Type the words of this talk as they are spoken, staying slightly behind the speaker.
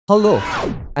Hello,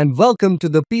 and welcome to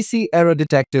the PC Error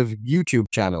Detective YouTube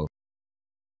channel.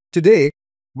 Today,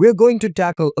 we're going to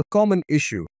tackle a common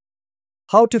issue: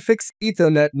 how to fix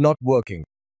Ethernet not working.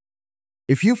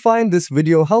 If you find this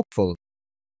video helpful,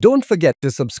 don't forget to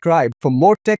subscribe for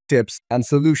more tech tips and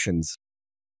solutions.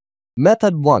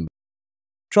 Method 1.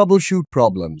 Troubleshoot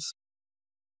problems.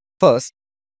 First,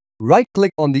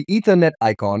 right-click on the Ethernet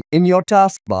icon in your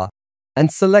taskbar and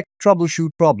select Troubleshoot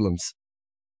Problems.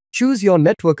 Choose your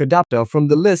network adapter from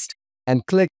the list and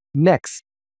click Next.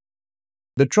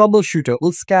 The troubleshooter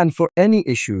will scan for any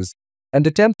issues and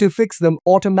attempt to fix them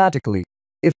automatically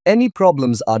if any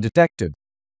problems are detected.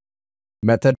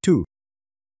 Method 2.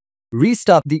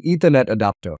 Restart the Ethernet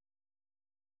adapter.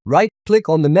 Right-click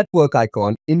on the network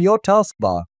icon in your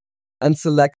taskbar and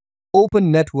select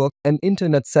Open Network and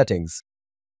Internet Settings.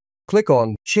 Click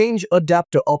on Change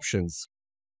Adapter Options.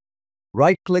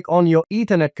 Right-click on your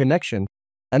Ethernet connection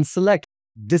and select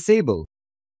Disable.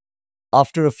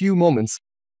 After a few moments,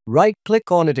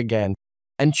 right-click on it again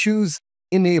and choose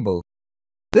Enable.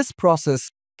 This process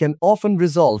can often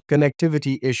resolve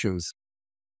connectivity issues.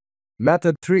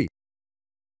 Method 3.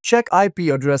 Check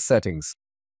IP address settings.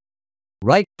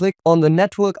 Right-click on the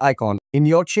network icon in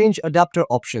your Change Adapter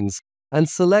options and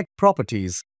select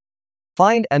Properties.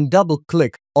 Find and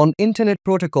double-click on Internet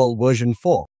Protocol version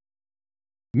 4.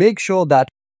 Make sure that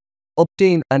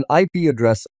Obtain an IP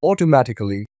address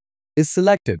automatically is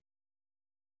selected.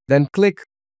 Then click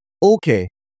OK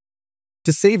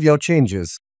to save your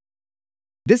changes.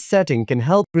 This setting can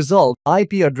help resolve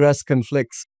IP address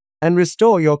conflicts and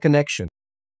restore your connection.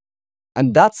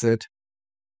 And that's it.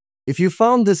 If you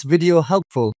found this video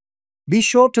helpful, be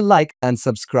sure to like and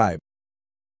subscribe.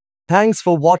 Thanks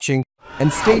for watching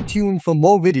and stay tuned for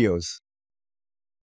more videos.